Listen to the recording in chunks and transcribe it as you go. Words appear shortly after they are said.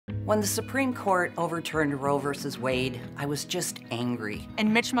When the Supreme Court overturned Roe v. Wade, I was just angry.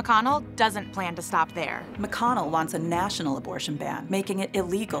 And Mitch McConnell doesn't plan to stop there. McConnell wants a national abortion ban, making it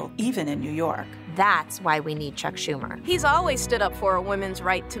illegal even in New York. That's why we need Chuck Schumer. He's always stood up for a woman's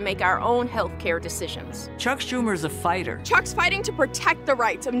right to make our own health care decisions. Chuck Schumer's a fighter. Chuck's fighting to protect the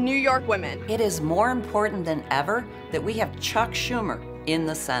rights of New York women. It is more important than ever that we have Chuck Schumer in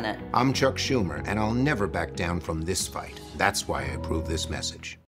the Senate. I'm Chuck Schumer, and I'll never back down from this fight. That's why I approve this message.